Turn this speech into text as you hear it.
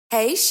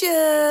Hey,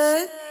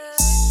 Shug.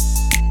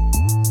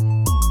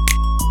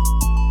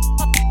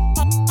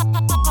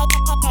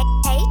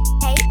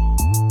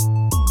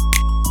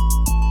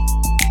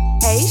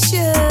 Hey,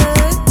 Shug.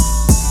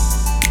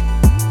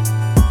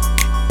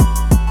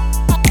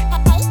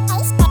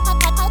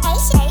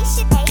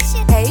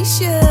 Hey,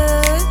 Shug.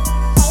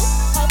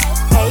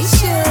 Hey,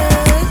 Shug.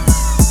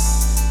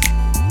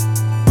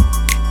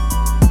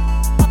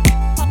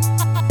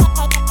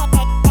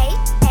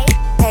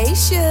 Hey,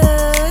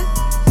 Shug.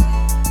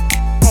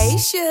 Hey,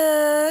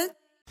 Shug.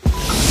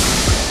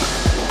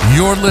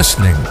 You're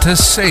listening to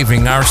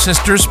Saving Our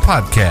Sisters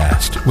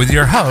podcast with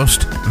your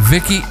host,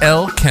 Vicki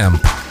L.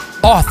 Kemp,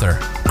 author,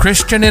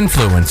 Christian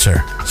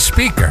influencer,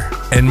 speaker,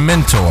 and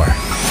mentor.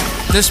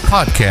 This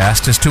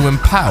podcast is to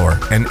empower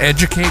and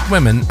educate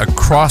women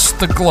across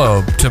the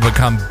globe to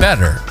become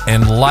better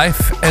in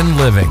life and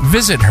living.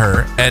 Visit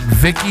her at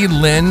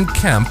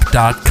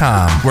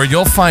VickiLynnKemp.com, where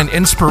you'll find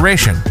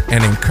inspiration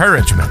and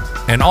encouragement,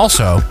 and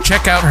also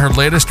check out her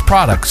latest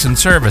products and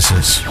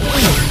services.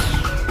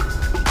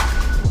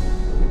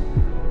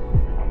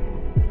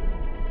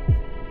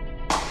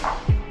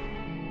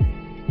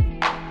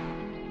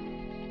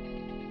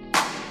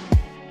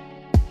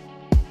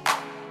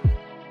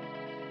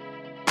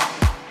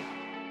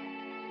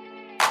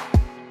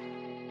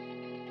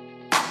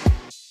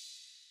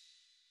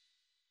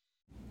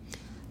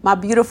 My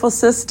beautiful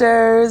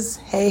sisters,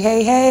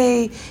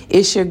 hey,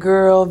 it's your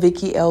girl,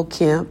 Vicki L.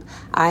 Kemp.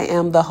 I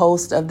am the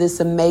host of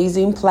this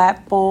amazing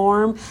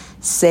platform,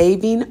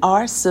 Saving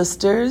Our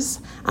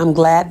Sisters. I'm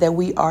glad that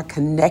we are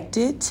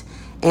connected,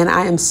 and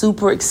I am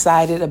super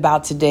excited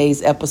about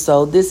today's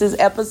episode. This is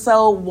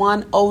episode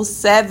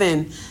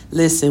 107.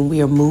 Listen,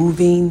 we are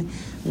moving,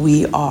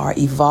 we are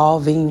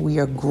evolving, we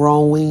are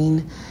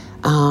growing.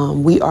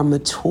 We are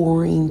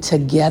maturing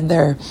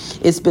together.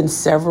 It's been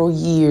several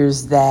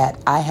years that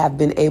I have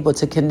been able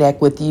to connect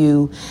with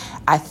you.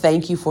 I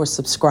thank you for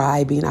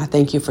subscribing. I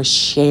thank you for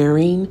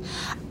sharing.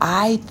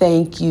 I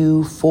thank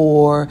you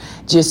for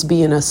just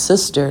being a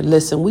sister.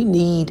 Listen, we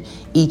need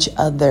each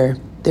other.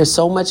 There's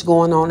so much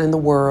going on in the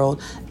world.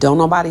 Don't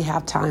nobody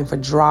have time for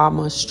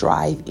drama,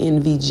 strife,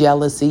 envy,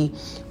 jealousy.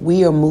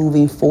 We are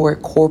moving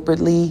forward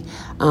corporately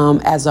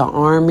as an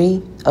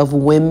army of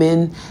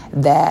women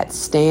that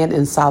stand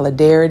in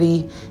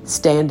solidarity,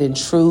 stand in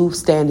truth,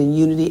 stand in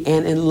unity,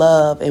 and in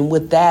love. And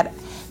with that,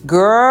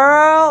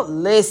 girl,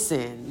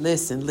 listen.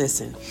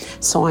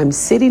 So I'm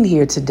sitting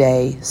here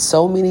today,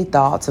 so many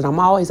thoughts, and I'm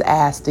always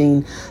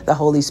asking the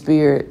Holy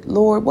Spirit,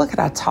 Lord, what could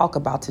I talk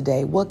about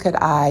today? What could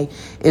I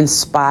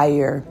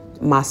inspire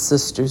my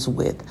sisters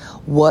with?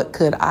 What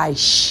could I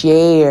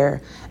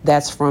share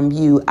that's from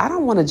you? I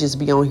don't want to just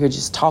be on here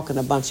just talking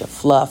a bunch of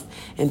fluff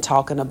and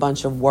talking a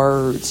bunch of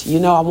words. You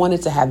know, I want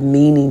it to have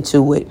meaning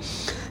to it.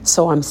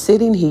 So I'm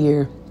sitting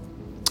here,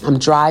 I'm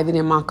driving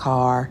in my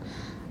car,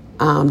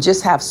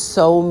 just have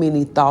so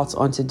many thoughts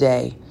on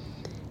today.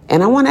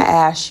 And I want to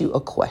ask you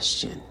a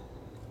question.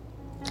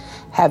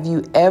 Have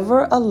you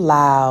ever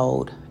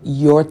allowed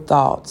your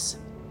thoughts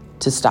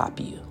to stop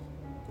you?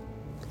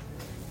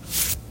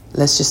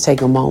 Let's just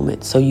take a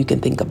moment so you can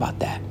think about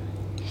that.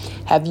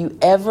 Have you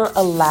ever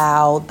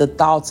allowed the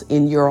thoughts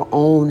in your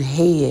own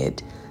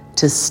head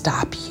to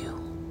stop you?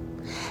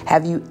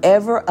 Have you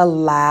ever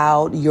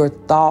allowed your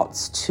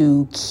thoughts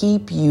to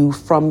keep you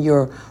from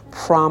your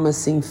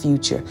promising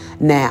future?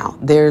 Now,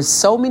 there's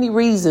so many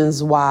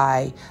reasons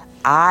why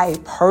I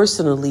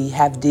personally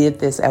have did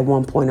this at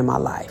one point in my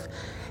life.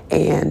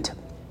 And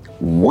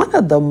one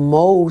of the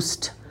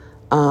most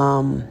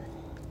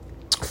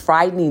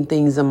frightening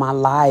things in my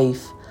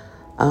life,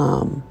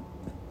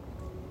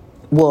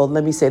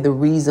 let me say the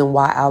reason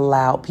why I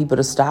allowed people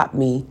to stop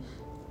me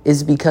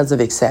is because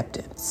of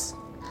acceptance.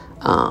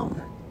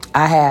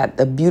 I had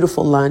a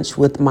beautiful lunch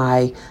with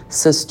my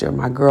sister,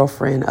 my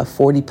girlfriend of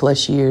 40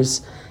 plus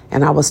years.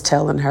 And I was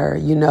telling her,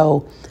 you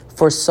know,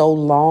 for so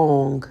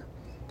long,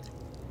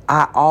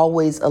 I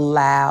always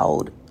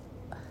allowed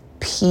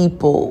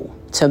people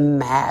to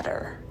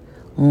matter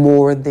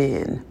more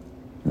than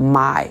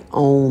my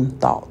own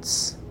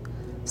thoughts.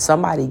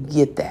 Somebody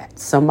get that.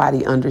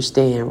 Somebody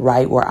understand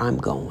right where I'm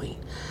going.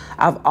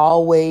 I've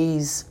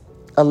always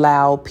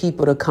allowed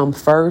people to come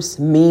first,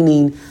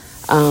 meaning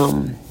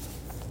I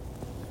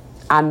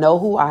know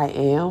who I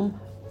am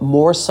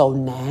more so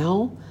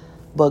now,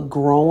 but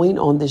growing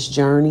on this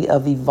journey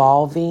of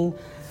evolving,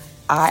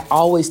 I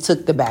always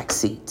took the back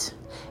seat.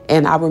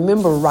 And I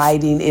remember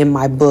writing in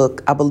my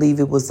book, I believe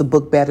it was the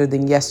book Better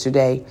Than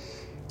Yesterday,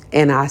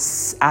 and I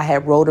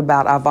had wrote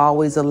about I've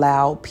always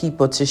allowed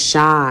people to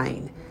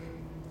shine.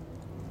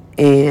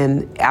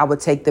 And I would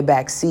take the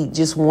back seat,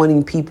 just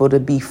wanting people to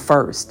be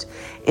first.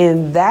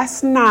 And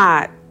that's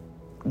not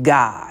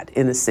God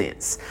in a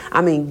sense.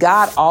 I mean,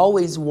 God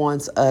always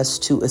wants us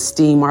to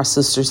esteem our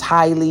sisters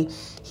highly.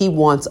 He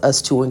wants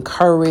us to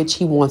encourage.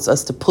 He wants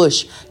us to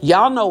push.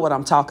 Y'all know what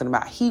I'm talking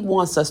about. He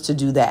wants us to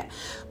do that.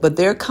 But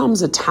there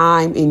comes a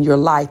time in your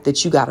life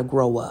that you got to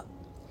grow up.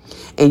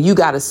 And you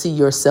got to see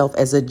yourself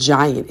as a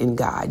giant in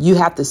God. You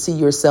have to see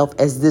yourself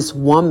as this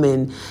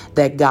woman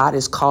that God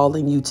is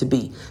calling you to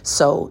be.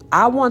 So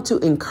I want to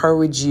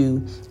encourage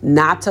you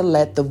not to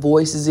let the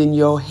voices in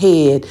your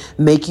head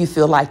make you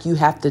feel like you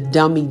have to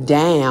dummy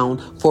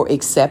down for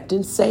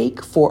acceptance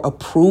sake, for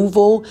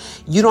approval.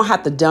 You don't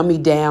have to dummy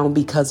down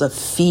because of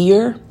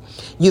fear.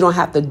 You don't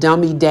have to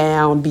dummy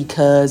down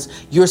because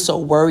you're so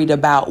worried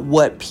about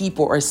what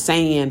people are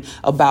saying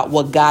about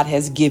what God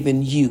has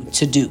given you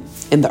to do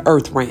in the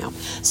earth realm.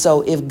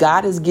 So if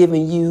God is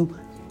giving you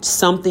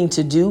something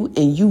to do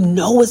and you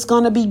know it's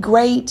going to be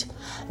great,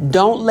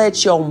 don't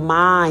let your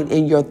mind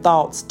and your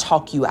thoughts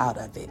talk you out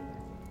of it.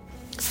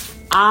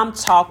 I'm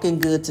talking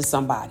good to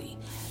somebody.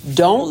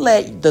 Don't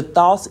let the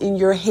thoughts in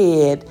your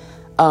head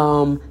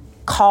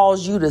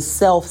cause you to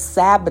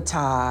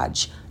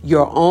self-sabotage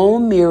your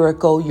own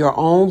miracle, your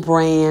own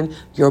brand,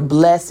 your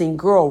blessing.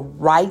 Girl,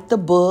 write the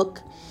book.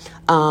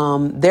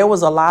 There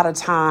was a lot of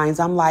times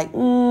I'm like,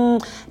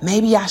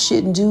 maybe I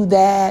shouldn't do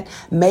that.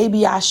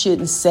 Maybe I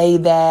shouldn't say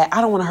that.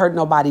 I don't want to hurt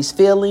nobody's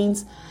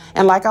feelings.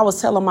 And like I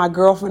was telling my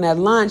girlfriend at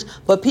lunch,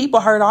 but people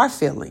hurt our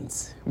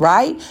feelings,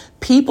 right?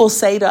 People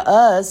say to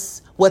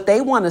us what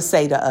they want to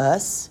say to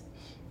us.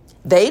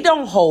 They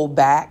don't hold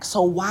back.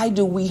 So why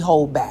do we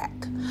hold back?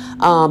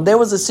 There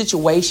was a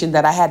situation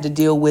that I had to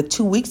deal with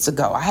 2 weeks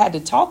ago. I had to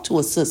talk to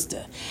a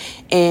sister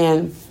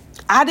and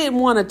I didn't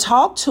want to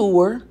talk to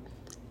her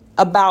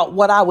about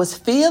what I was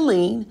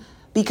feeling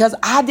because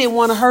I didn't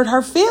want to hurt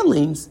her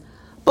feelings.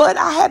 But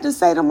I had to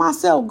say to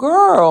myself,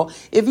 girl,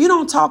 if you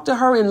don't talk to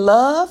her in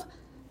love,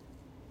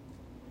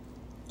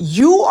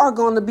 you are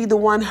going to be the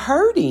one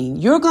hurting.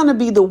 You're going to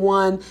be the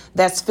one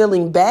that's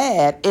feeling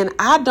bad. And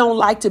I don't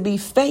like to be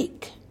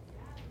fake.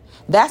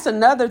 That's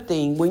another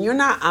thing. When you're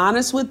not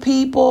honest with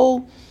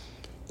people,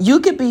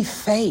 you could be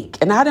fake.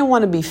 And I didn't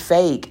want to be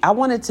fake. I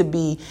wanted to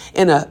be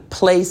in a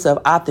place of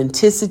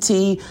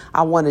authenticity.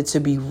 I wanted to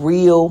be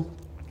real.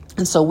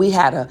 And so we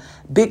had a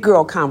big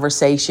girl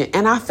conversation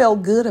and I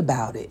felt good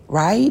about it,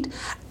 right?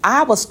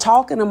 I was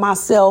talking to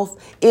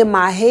myself in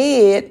my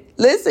head.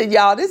 Listen,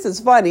 y'all, this is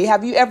funny.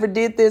 Have you ever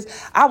did this?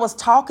 I was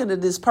talking to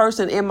this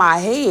person in my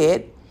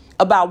head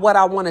about what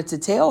I wanted to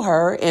tell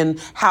her and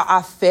how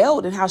I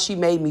felt and how she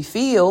made me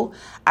feel.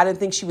 I didn't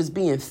think she was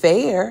being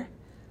fair.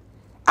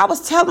 I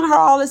was telling her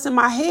all this in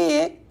my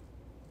head.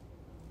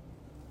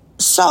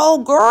 So,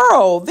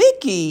 girl,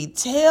 Vicky,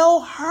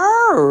 tell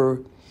her.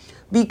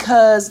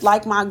 Because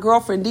like my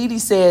girlfriend Dee Dee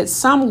said,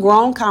 some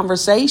grown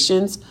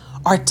conversations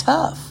are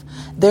tough.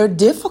 They're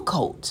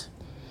difficult.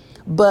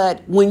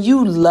 But when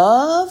you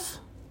love,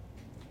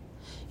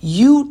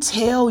 you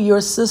tell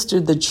your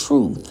sister the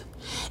truth.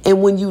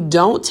 And when you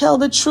don't tell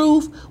the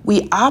truth,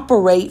 we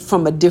operate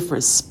from a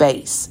different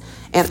space.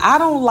 And I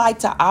don't like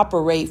to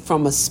operate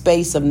from a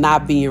space of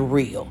not being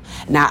real.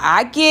 Now,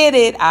 I get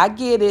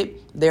it.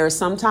 There are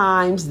some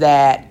times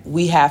that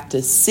we have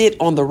to sit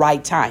on the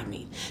right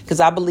timing because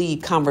I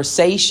believe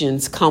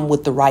conversations come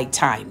with the right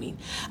timing.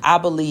 I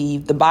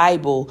believe the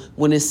Bible,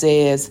 when it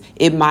says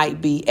it might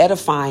be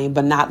edifying,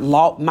 but not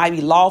might be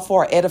lawful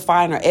or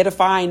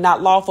edifying,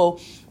 not lawful.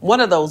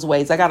 One of those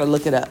ways. I got to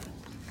look it up.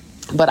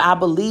 But I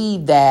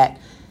believe that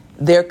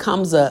there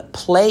comes a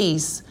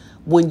place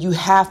when you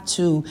have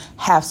to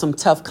have some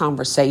tough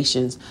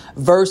conversations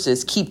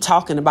versus keep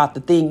talking about the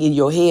thing in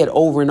your head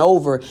over and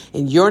over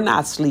and you're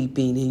not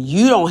sleeping and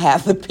you don't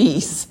have the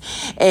peace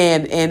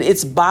and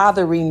it's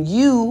bothering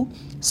you.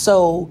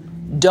 So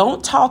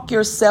don't talk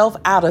yourself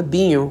out of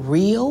being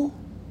real.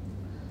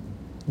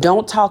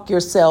 Don't talk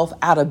yourself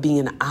out of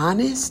being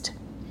honest.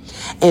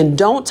 And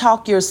don't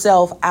talk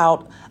yourself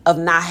out of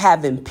not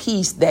having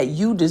peace that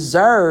you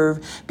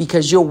deserve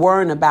because you're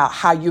worrying about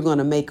how you're going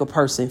to make a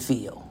person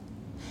feel.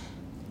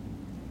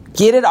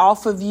 Get it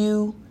off of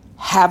you,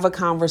 have a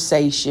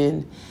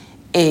conversation,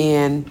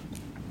 and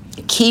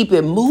keep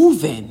it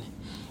moving.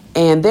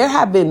 And there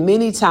have been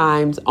many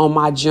times on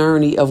my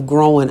journey of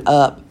growing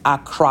up, I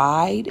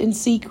cried in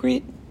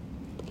secret.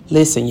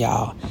 Listen,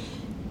 y'all,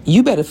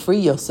 you better free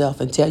yourself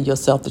and tell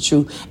yourself the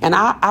truth. And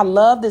I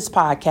love this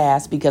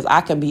podcast because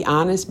I can be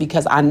honest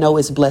because I know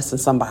it's blessing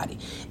somebody.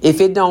 If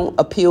it don't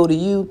appeal to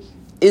you,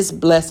 it's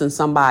blessing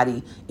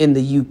somebody in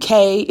the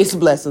UK. It's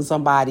blessing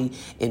somebody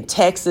in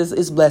Texas.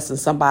 It's blessing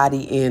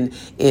somebody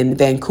in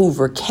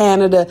Vancouver,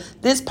 Canada.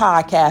 This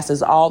podcast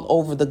is all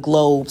over the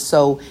globe.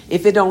 So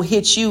if it don't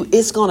hit you,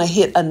 it's going to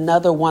hit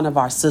another one of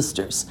our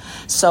sisters.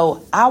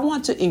 So I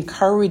want to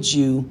encourage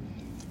you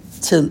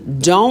to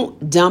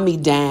don't dummy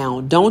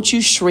down. Don't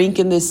you shrink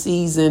in this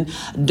season.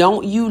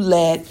 Don't you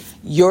let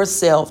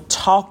yourself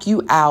talk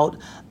you out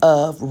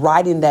of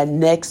writing that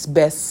next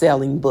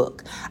best-selling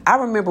book. I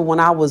remember when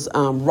I was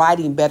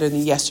writing Better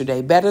Than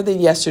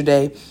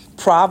Yesterday,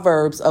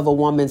 Proverbs of a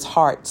Woman's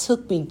Heart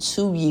took me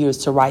 2 years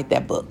to write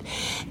that book.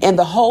 And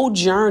the whole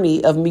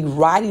journey of me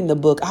writing the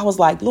book, I was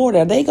like, Lord,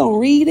 are they going to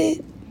read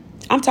it?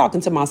 I'm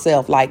talking to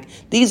myself like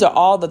these are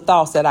all the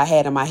thoughts that I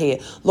had in my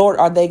head. Lord,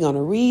 are they going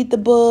to read the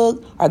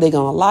book? Are they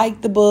going to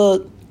like the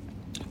book?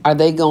 Are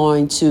they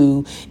going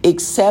to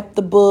accept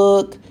the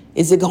book?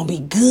 Is it going to be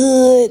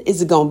good?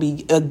 Is it going to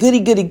be a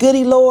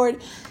goody,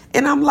 Lord?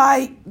 And I'm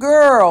like,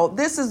 girl,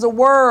 this is the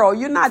world.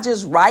 You're not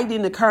just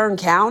writing to Kern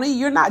County.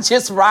 You're not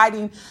just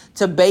writing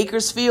to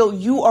Bakersfield.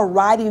 You are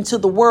writing to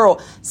the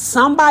world.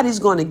 Somebody's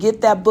going to get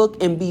that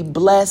book and be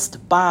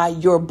blessed by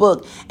your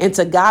book. And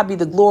to God be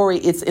the glory.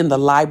 It's in the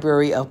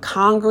Library of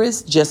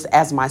Congress, just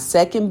as my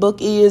second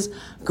book is,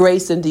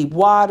 Grace in Deep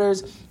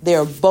Waters.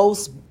 They're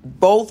both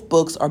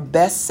books are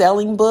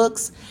best-selling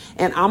books.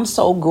 And I'm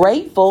so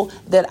grateful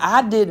that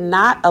I did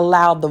not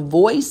allow the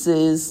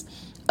voices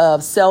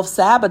of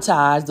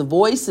self-sabotage, the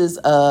voices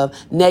of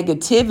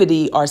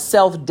negativity or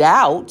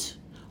self-doubt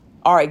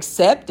or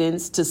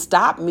acceptance to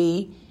stop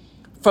me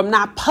from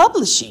not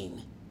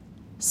publishing.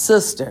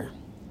 Sister,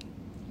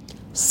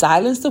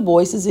 silence the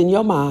voices in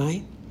your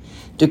mind.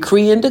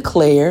 Decree and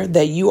declare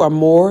that you are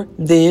more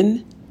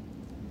than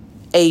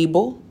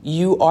able.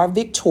 You are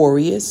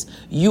victorious.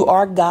 You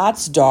are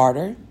God's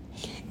daughter.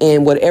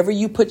 And whatever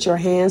you put your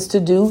hands to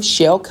do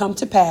shall come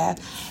to pass.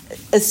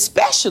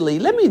 Especially,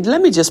 let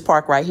me just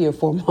park right here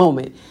for a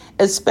moment.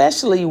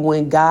 Especially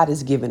when God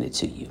has given it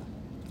to you.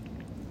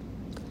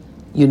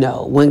 You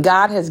know, when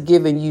God has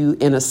given you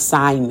an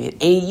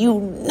assignment and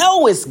you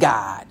know it's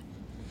God.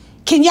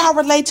 Can y'all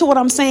relate to what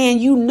I'm saying?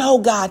 You know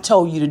God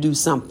told you to do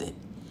something.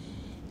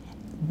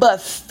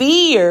 But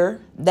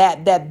fear,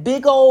 that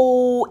big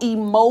old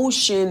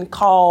emotion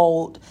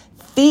called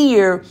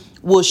fear,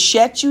 will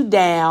shut you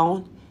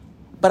down.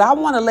 But I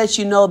want to let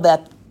you know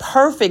that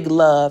perfect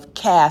love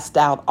casts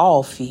out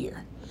all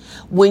fear.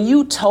 When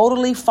you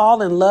totally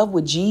fall in love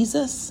with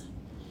Jesus,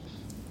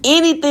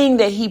 anything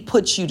that he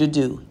puts you to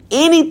do,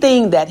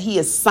 anything that he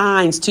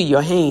assigns to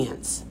your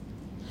hands,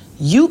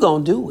 you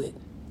gonna do it.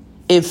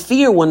 And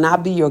fear will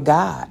not be your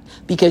God,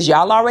 because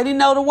y'all already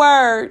know the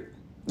word.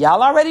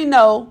 Y'all already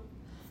know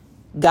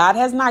God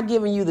has not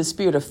given you the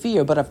spirit of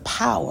fear, but of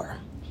power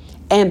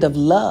and of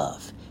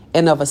love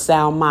and of a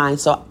sound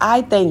mind. So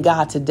I thank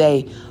God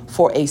today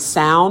for a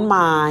sound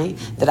mind,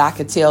 that I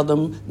could tell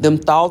them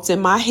thoughts in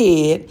my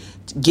head,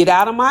 get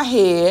out of my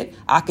head.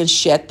 I can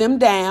shut them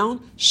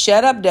down.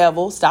 Shut up,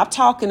 devil. Stop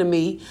talking to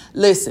me.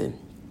 Listen,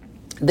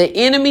 the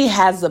enemy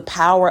has the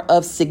power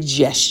of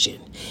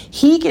suggestion.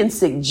 He can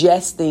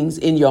suggest things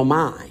in your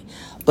mind,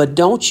 but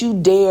don't you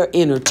dare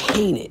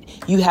entertain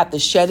it. You have to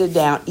shut it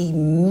down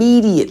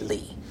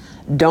immediately.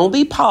 Don't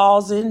be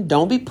pausing.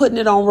 Don't be putting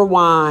it on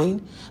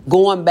rewind,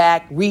 going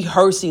back,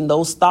 rehearsing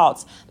those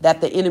thoughts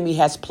that the enemy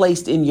has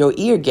placed in your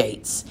ear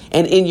gates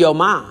and in your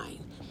mind.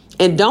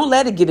 And don't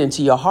let it get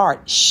into your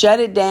heart.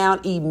 Shut it down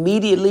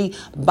immediately.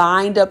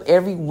 Bind up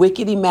every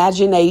wicked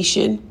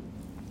imagination.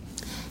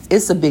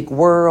 It's a big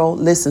world.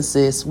 Listen,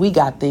 sis, we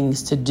got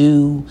things to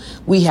do.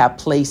 We have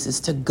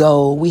places to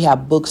go. We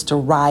have books to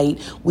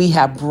write. We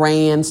have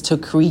brands to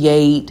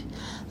create.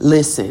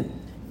 Listen,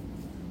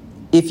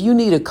 if you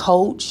need a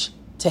coach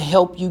to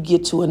help you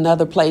get to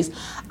another place,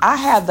 I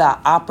have the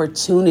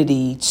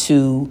opportunity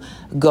to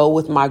go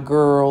with my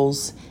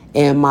girls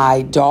and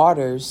my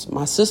daughters,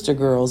 my sister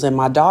girls and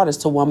my daughters,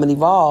 to Woman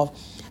Evolve.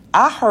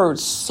 I heard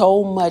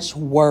so much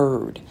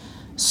word.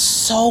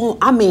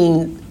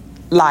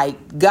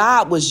 Like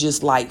God was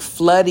just like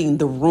flooding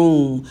the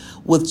room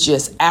with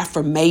just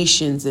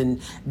affirmations and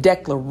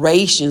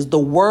declarations. The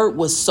word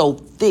was so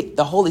thick.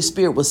 The Holy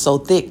Spirit was so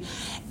thick.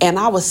 And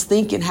I was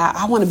thinking how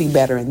I want to be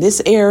better in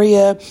this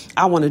area.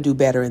 I want to do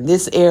better in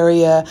this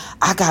area.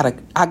 I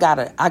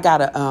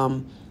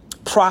gotta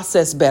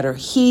process better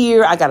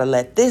here. I gotta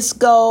let this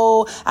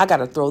go. I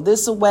gotta throw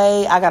this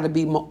away. I gotta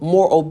be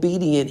more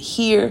obedient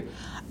here.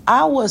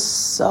 I was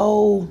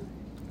so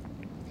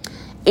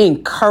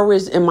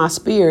encouraged in my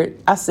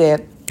spirit. I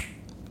said,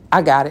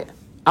 I got it.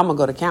 I'm gonna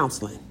go to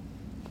counseling.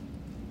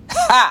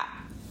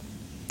 Ha!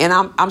 And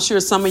I'm sure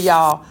some of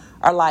y'all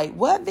are like,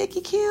 what,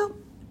 Vicky Kim?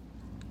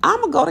 I'm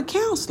going to go to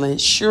counseling.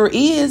 Sure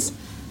is.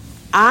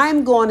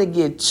 I'm going to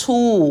get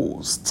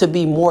tools to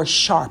be more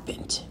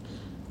sharpened.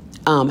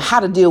 How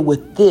to deal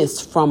with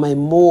this from a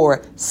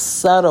more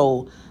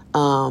subtle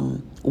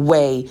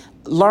way.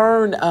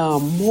 Learn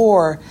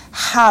more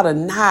how to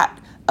not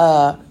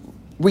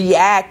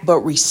react, but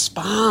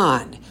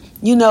respond.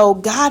 You know,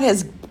 God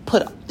has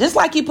put, just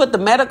like he put the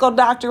medical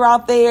doctor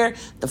out there,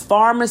 the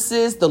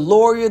pharmacist, the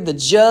lawyer, the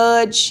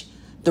judge,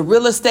 the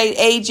real estate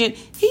agent,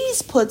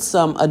 he's put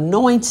some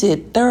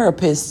anointed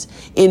therapists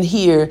in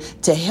here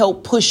to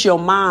help push your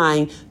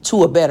mind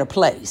to a better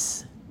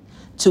place,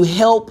 to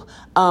help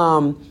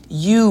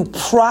you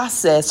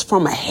process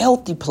from a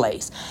healthy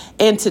place.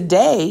 And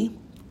today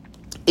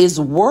is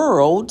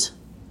World,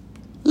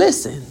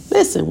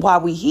 listen,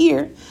 while we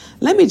here,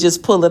 let me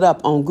just pull it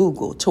up on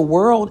Google.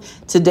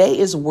 Today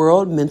is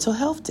World Mental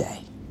Health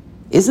Day.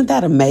 Isn't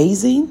that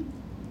amazing?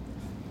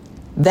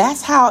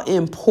 That's how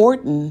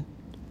important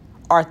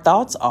our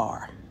thoughts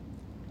are,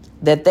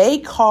 that they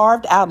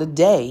carved out a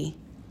day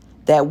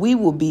that we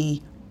will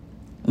be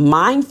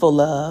mindful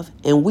of,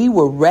 and we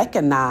will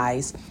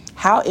recognize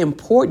how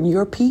important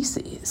your peace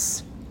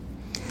is.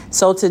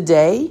 So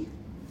today,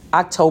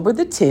 October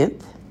the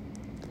 10th,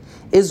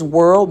 is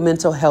World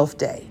Mental Health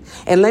Day.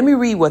 And let me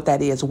read what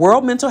that is.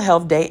 World Mental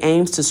Health Day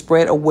aims to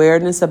spread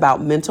awareness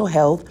about mental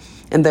health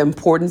and the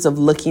importance of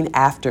looking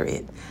after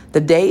it.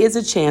 The day is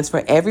a chance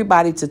for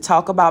everybody to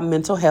talk about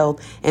mental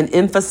health and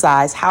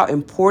emphasize how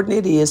important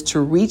it is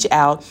to reach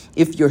out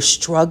if you're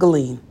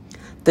struggling.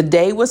 The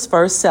day was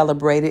first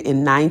celebrated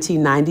in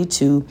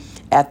 1992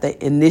 at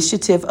the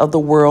initiative of the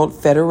World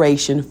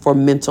Federation for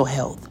Mental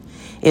Health,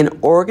 an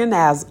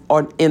organization,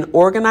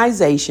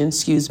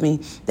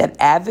 that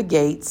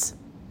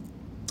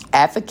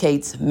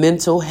advocates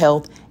mental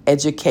health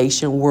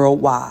education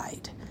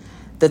worldwide.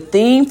 The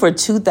theme for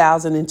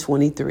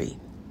 2023,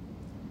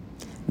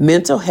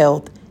 mental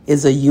health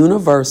is a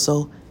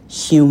universal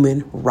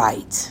human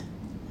right.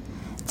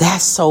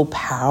 That's so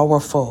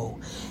powerful.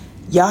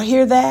 Y'all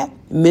hear that?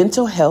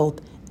 Mental health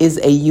is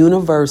a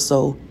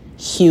universal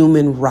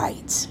human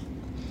right.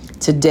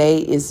 Today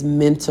is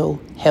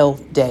Mental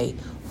Health Day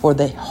for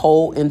the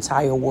whole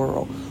entire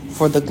world,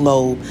 for the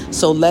globe.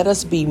 So let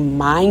us be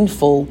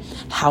mindful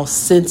how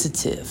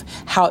sensitive,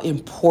 how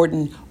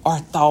important our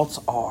thoughts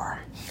are.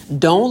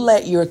 Don't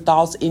let your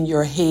thoughts in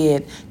your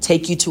head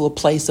take you to a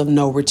place of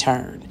no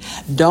return.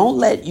 Don't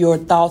let your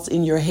thoughts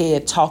in your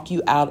head talk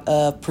you out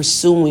of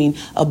pursuing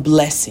a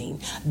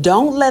blessing.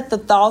 Don't let the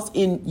thoughts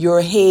in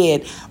your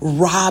head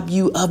rob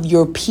you of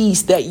your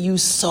peace that you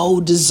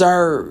so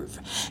deserve.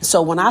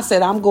 So when I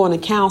said I'm going to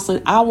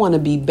counseling, I want to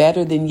be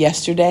better than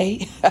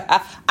yesterday.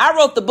 I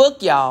wrote the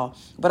book, y'all,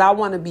 but I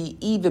want to be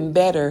even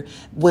better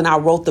when I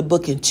wrote the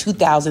book in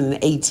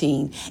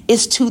 2018.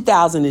 It's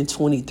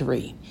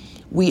 2023.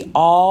 We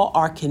all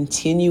are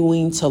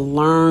continuing to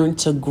learn,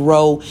 to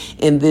grow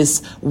in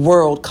this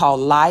world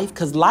called life,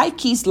 because life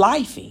keeps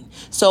lifing.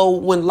 So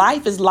when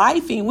life is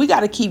lifing, we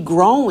got to keep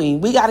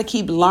growing. We got to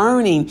keep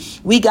learning.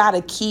 We got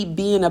to keep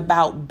being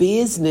about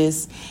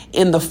business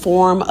in the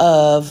form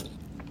of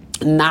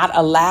not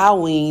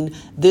allowing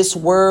this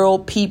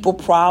world, people,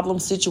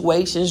 problems,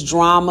 situations,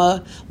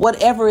 drama,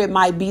 whatever it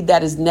might be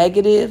that is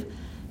negative,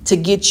 to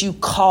get you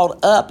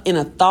caught up in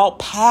a thought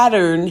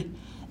pattern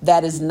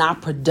that is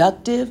not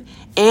productive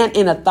and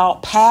in a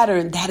thought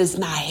pattern that is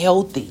not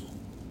healthy.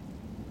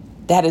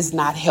 That is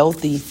not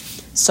healthy.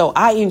 So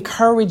I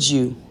encourage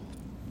you,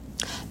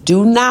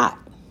 do not,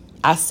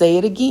 I say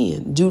it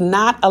again, do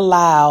not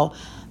allow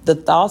the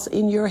thoughts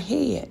in your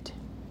head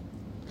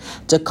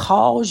to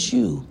cause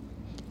you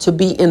to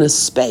be in a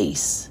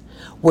space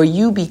where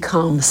you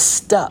become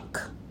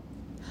stuck.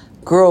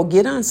 Girl,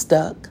 get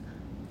unstuck.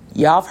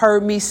 Y'all have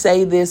heard me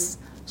say this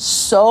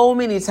so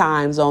many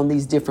times on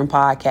these different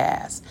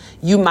podcasts.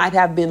 You might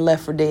have been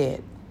left for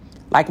dead.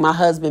 Like my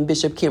husband,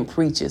 Bishop Kemp,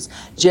 preaches.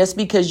 Just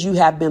because you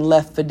have been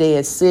left for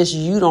dead, sis,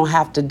 you don't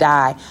have to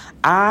die.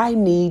 I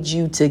need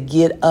you to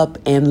get up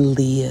and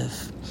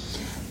live.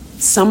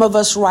 Some of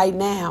us right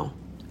now,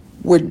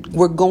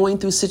 we're going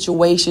through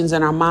situations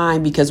in our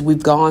mind because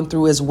we've gone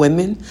through, as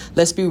women,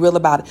 let's be real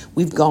about it.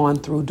 We've gone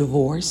through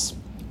divorce.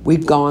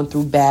 We've gone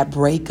through bad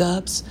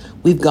breakups.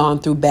 We've gone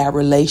through bad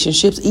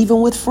relationships,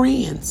 even with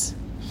friends.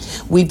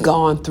 We've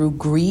gone through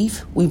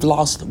grief. We've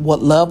lost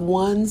loved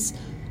ones,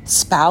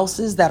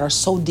 spouses that are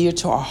so dear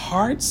to our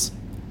hearts.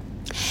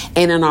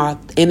 And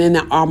in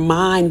our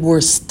mind, we're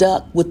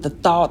stuck with the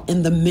thought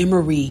and the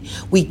memory.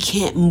 We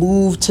can't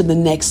move to the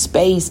next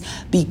space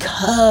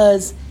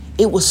because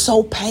it was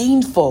so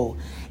painful.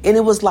 And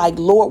it was like,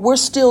 Lord, we're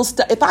still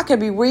stuck. If I can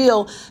be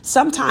real,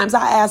 sometimes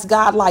I ask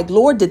God, like,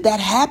 Lord, did that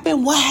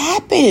happen? What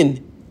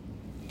happened?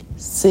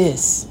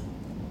 Sis,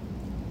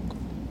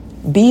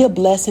 be a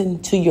blessing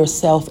to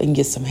yourself and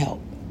get some help.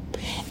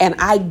 And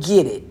I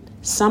get it.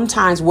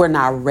 Sometimes we're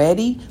not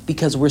ready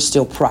because we're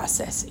still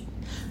processing.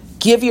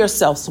 Give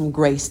yourself some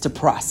grace to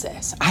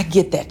process. I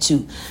get that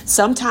too.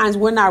 Sometimes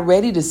we're not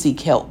ready to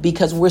seek help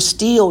because we're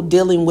still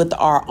dealing with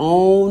our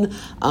own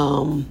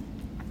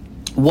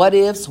what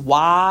ifs,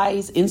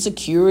 whys,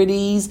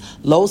 insecurities,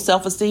 low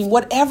self-esteem,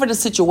 whatever the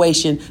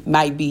situation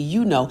might be,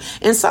 you know.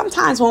 And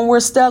sometimes when we're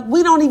stuck,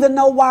 we don't even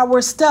know why we're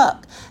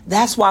stuck.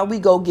 That's why we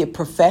go get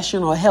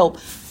professional help,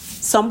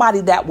 somebody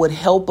that would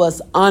help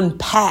us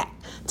unpack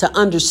to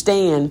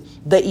understand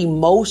the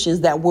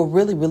emotions that we're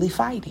really, really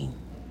fighting.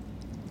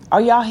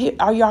 Are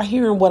y'all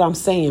hearing what I'm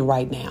saying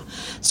right now?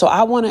 So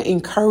I want to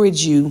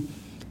encourage you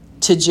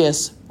to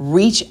just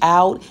reach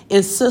out.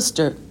 And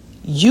sister,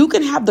 you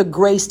can have the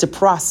grace to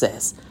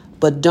process,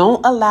 but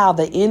don't allow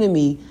the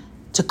enemy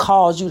to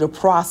cause you to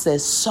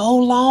process so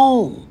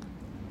long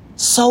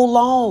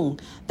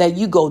that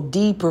you go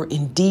deeper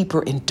and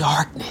deeper in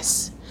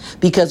darkness,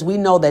 because we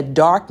know that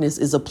darkness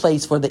is a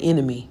place for the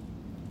enemy,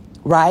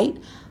 right?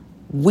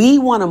 We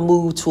want to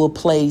move to a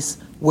place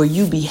where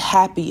you be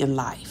happy in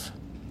life.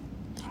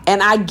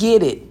 And I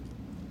get it.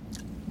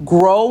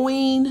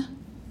 Growing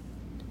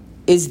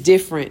is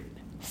different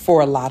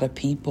for a lot of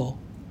people.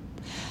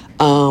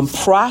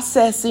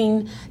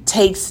 Processing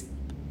takes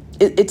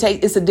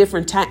it's a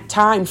different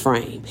time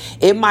frame.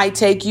 It might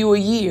take you a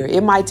year.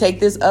 It might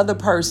take this other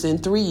person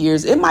 3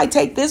 years. It might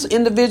take this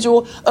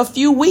individual a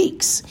few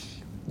weeks.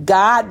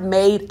 God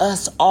made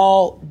us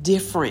all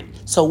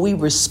different. So we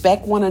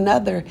respect one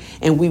another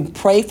and we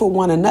pray for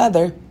one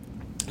another.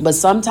 But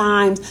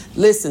sometimes,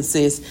 listen,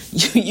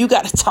 sis, you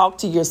got to talk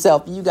to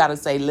yourself. You got to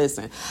say,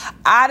 listen,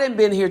 I done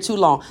been here too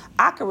long.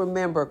 I can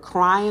remember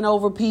crying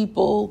over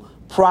people,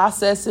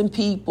 processing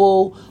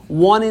people,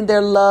 wanting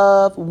their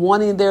love,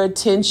 wanting their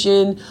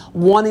attention,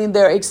 wanting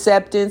their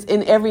acceptance.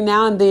 And every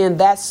now and then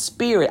that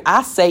spirit,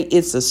 I say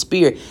it's a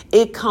spirit,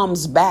 it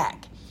comes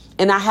back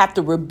and I have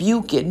to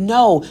rebuke it.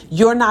 No,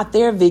 you're not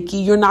there, Vicky.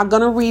 You're not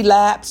going to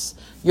relapse.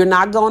 You're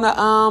not going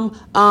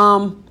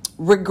to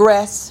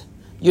regress.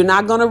 You're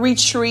not going to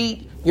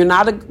retreat. You're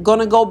not going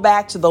to go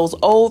back to those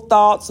old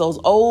thoughts, those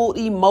old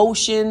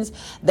emotions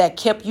that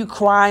kept you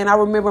crying. I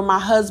remember my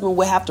husband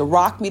would have to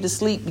rock me to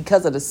sleep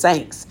because of the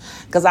saints,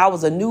 because I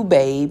was a new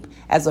babe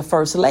as a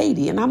first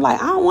lady. And I'm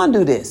like, I don't want to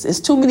do this. It's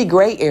too many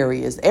gray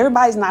areas.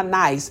 Everybody's not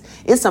nice.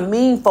 It's some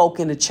mean folk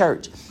in the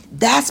church.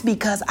 That's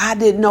because I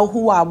didn't know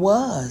who I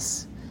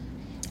was.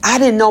 I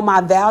didn't know my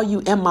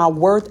value and my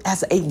worth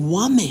as a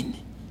woman.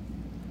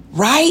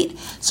 Right?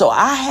 So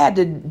I had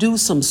to do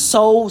some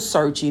soul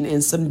searching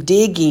and some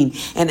digging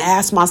and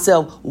ask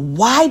myself,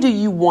 why do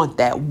you want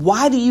that?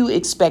 Why do you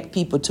expect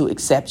people to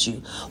accept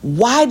you?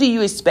 Why do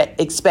you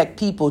expect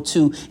people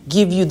to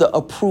give you the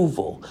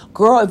approval?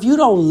 Girl, if you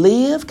don't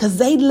live, because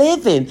they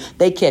living,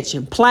 they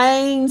catching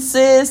planes,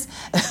 sis.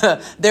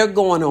 They're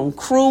going on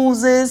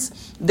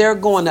cruises. They're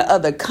going to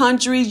other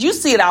countries. You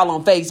see it all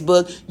on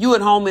Facebook. You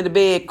at home in the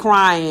bed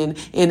crying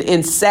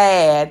and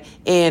sad,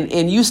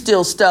 and you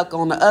still stuck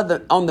on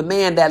the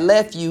man that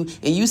left you,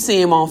 and you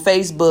see him on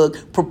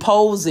Facebook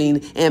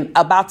proposing and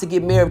about to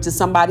get married to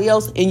somebody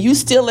else, and you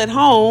still at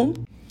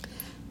home,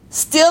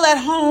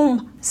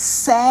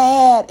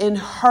 sad and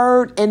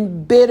hurt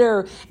and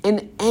bitter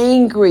and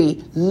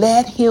angry.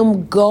 Let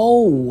him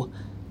go.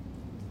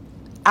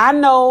 I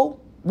know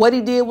what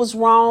he did was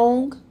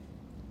wrong.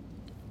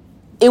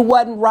 It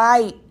wasn't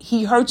right.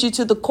 He hurt you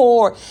to the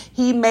core.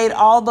 He made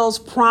all those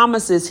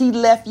promises. He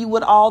left you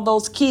with all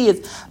those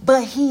kids,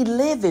 but he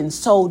living.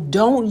 So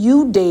don't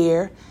you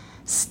dare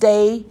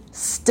stay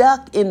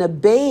stuck in the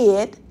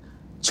bed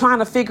trying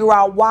to figure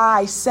out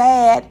why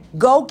sad.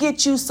 Go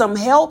get you some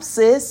help,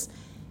 sis.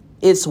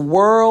 It's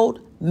World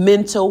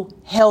Mental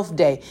Health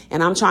Day,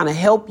 and I'm trying to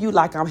help you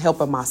like I'm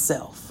helping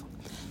myself.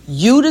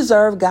 You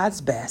deserve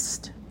God's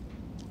best.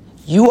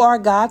 You are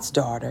God's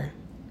daughter.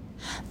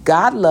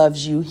 God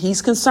loves you.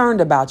 He's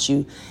concerned about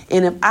you.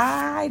 And if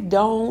I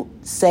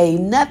don't say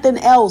nothing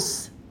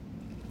else,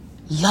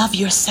 love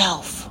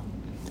yourself.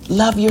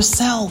 Love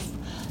yourself.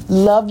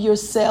 Love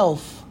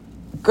yourself.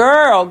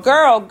 Girl.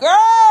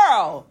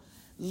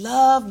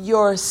 Love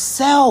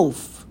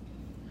yourself.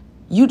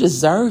 You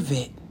deserve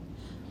it.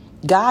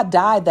 God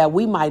died that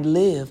we might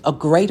live a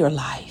greater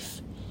life.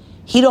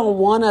 He don't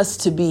want us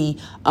to be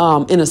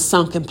in a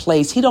sunken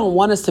place. He don't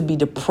want us to be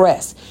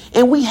depressed.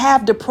 And we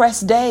have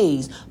depressed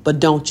days, but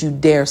don't you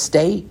dare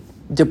stay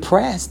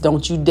depressed.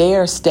 Don't you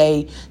dare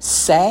stay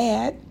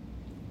sad.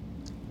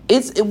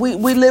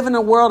 We live in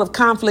a world of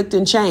conflict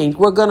and change.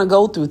 We're going to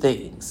go through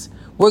things.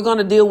 We're going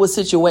to deal with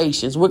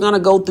situations. We're going to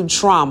go through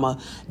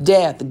trauma,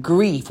 death,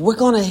 grief. We're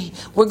going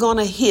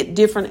to hit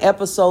different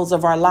episodes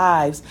of our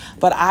lives.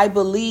 But I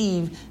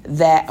believe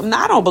that,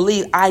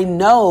 I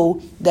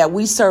know that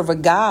we serve a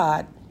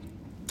God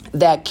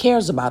that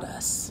cares about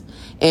us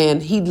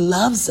and he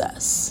loves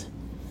us.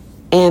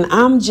 And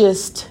I'm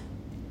just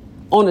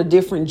on a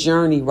different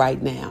journey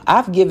right now.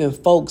 I've given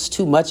folks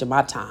too much of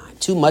my time,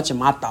 too much of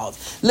my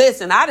thoughts.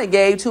 Listen, I done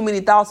gave too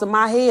many thoughts in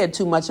my head,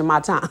 too much of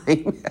my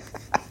time.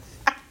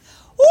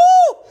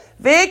 Woo!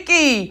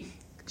 Vicky,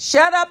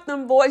 shut up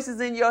them voices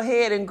in your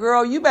head. And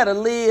girl, you better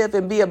live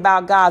and be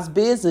about God's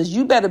business.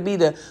 You better be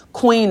the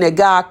queen that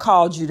God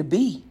called you to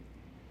be.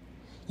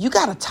 You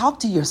got to talk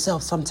to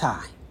yourself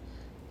sometime.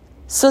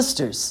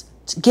 Sisters,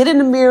 get in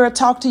the mirror,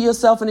 talk to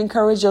yourself and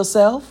encourage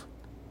yourself.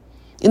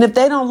 And if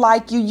they don't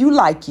like you, you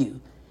like you.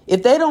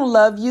 If they don't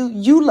love you,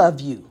 you love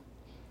you.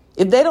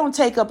 If they don't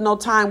take up no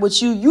time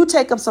with you, you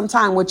take up some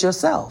time with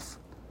yourself.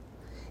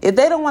 If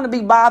they don't want to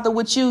be bothered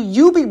with you,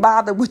 you be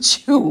bothered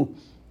with you.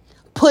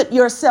 Put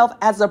yourself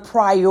as a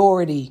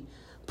priority.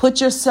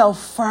 Put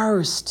yourself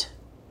first.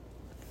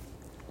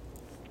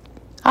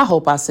 I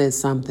hope I said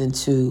something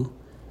to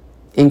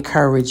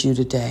encourage you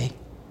today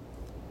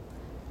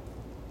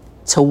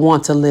to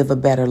want to live a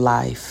better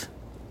life,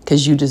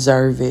 because you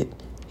deserve it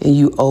and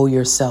you owe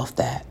yourself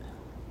that.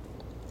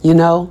 You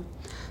know?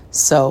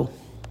 So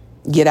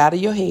get out of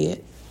your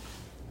head.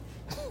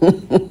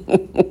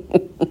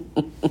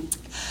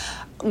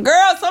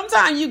 Girl,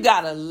 sometimes you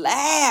gotta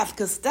laugh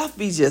because stuff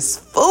be just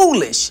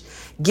foolish.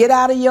 Get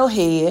out of your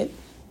head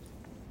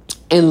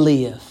and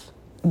live.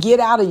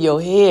 Get out of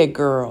your head,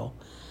 girl.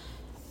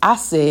 I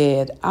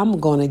said, I'm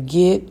going to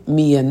get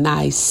me a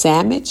nice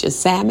sandwich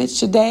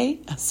today.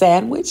 A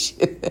sandwich.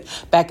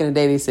 Back in the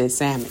day, they said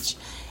sandwich.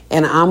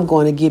 And I'm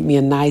going to get me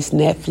a nice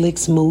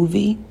Netflix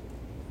movie.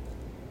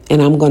 And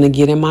I'm going to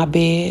get in my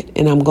bed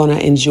and I'm going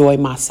to enjoy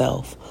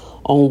myself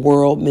on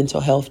World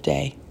Mental Health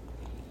Day.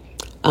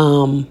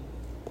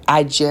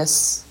 I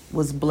just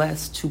was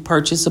blessed to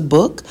purchase a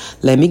book.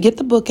 Let me get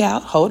the book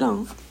out. Hold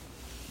on.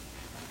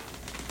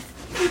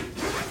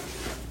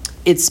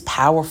 It's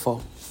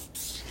powerful.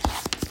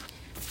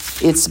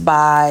 It's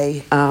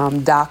by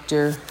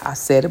Dr. I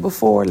said it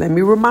before. Let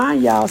me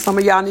remind y'all, some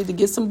of y'all need to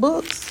get some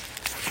books.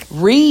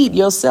 Read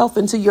yourself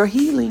into your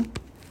healing.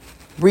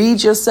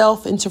 Read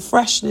yourself into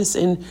freshness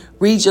and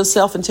read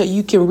yourself until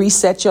you can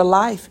reset your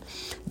life.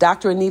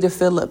 Dr. Anita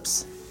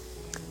Phillips.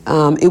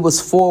 It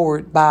was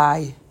forwarded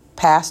by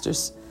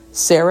Pastors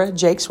Sarah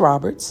Jakes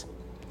Roberts,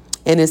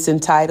 and it's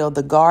entitled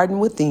The Garden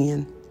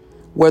Within,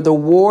 where the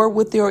war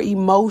with your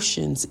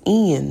emotions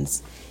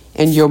ends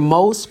and your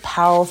most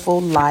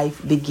powerful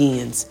life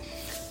begins.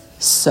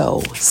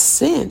 So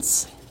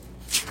since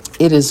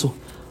it is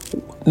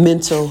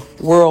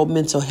World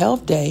Mental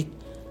Health Day,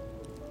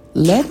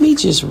 let me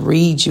just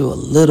read you a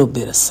little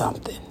bit of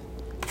something.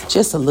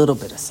 Just a little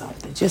bit of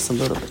something. Just a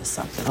little bit of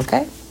something,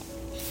 okay?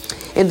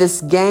 In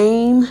this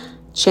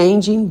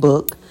game-changing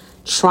book,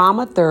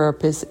 trauma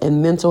therapist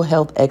and mental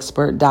health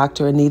expert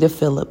Dr. Anita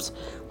Phillips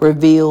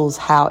reveals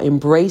how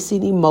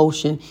embracing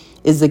emotion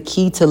is the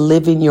key to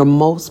living your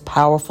most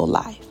powerful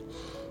life.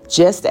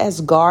 Just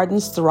as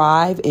gardens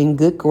thrive in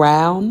good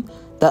ground,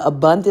 the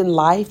abundant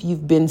life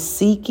you've been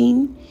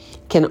seeking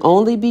can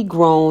only be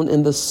grown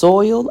in the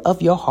soil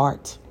of your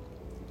heart.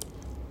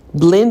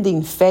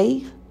 Blending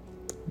faith,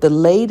 the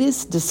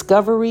latest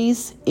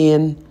discoveries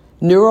in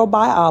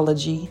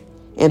neurobiology,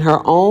 and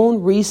her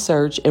own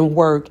research and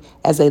work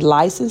as a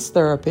licensed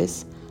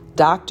therapist,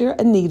 Dr.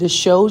 Anita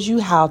shows you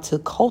how to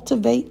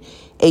cultivate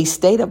a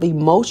state of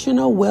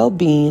emotional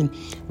well-being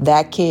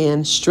that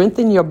can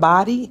strengthen your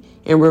body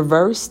and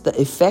reverse the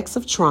effects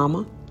of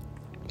trauma,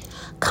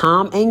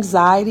 calm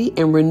anxiety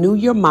and renew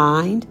your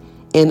mind,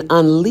 and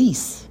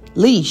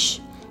unleash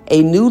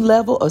a new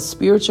level of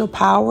spiritual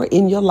power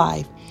in your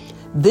life.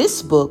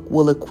 This book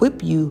will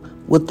equip you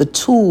with the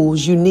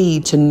tools you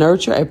need to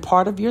nurture a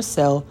part of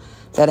yourself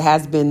that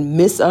has been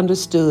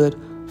misunderstood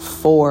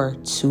for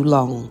too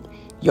long.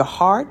 Your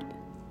heart,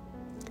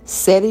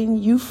 setting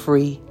you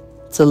free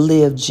to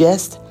live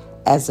just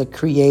as a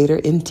creator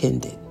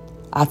intended.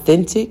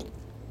 Authentic,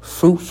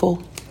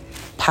 fruitful,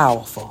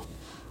 powerful.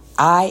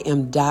 I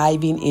am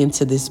diving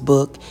into this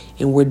book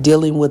and we're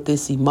dealing with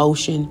this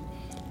emotion,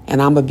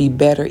 and I'm going to be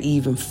better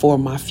even for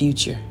my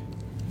future.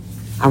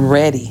 I'm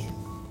ready.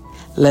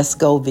 Let's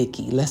go,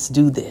 Vicky. Let's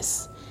do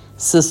this.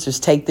 Sisters,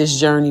 take this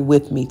journey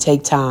with me.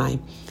 Take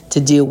time to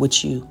deal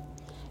with you.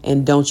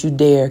 And don't you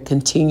dare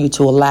continue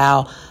to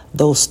allow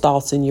those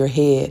thoughts in your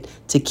head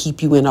to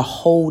keep you in a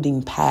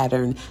holding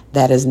pattern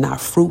that is not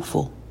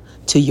fruitful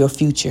to your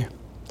future.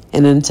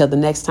 And until the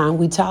next time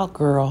we talk,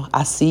 girl,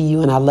 I see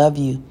you and I love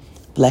you.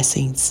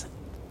 Blessings.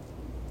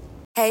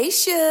 Hey,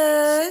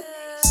 Suge.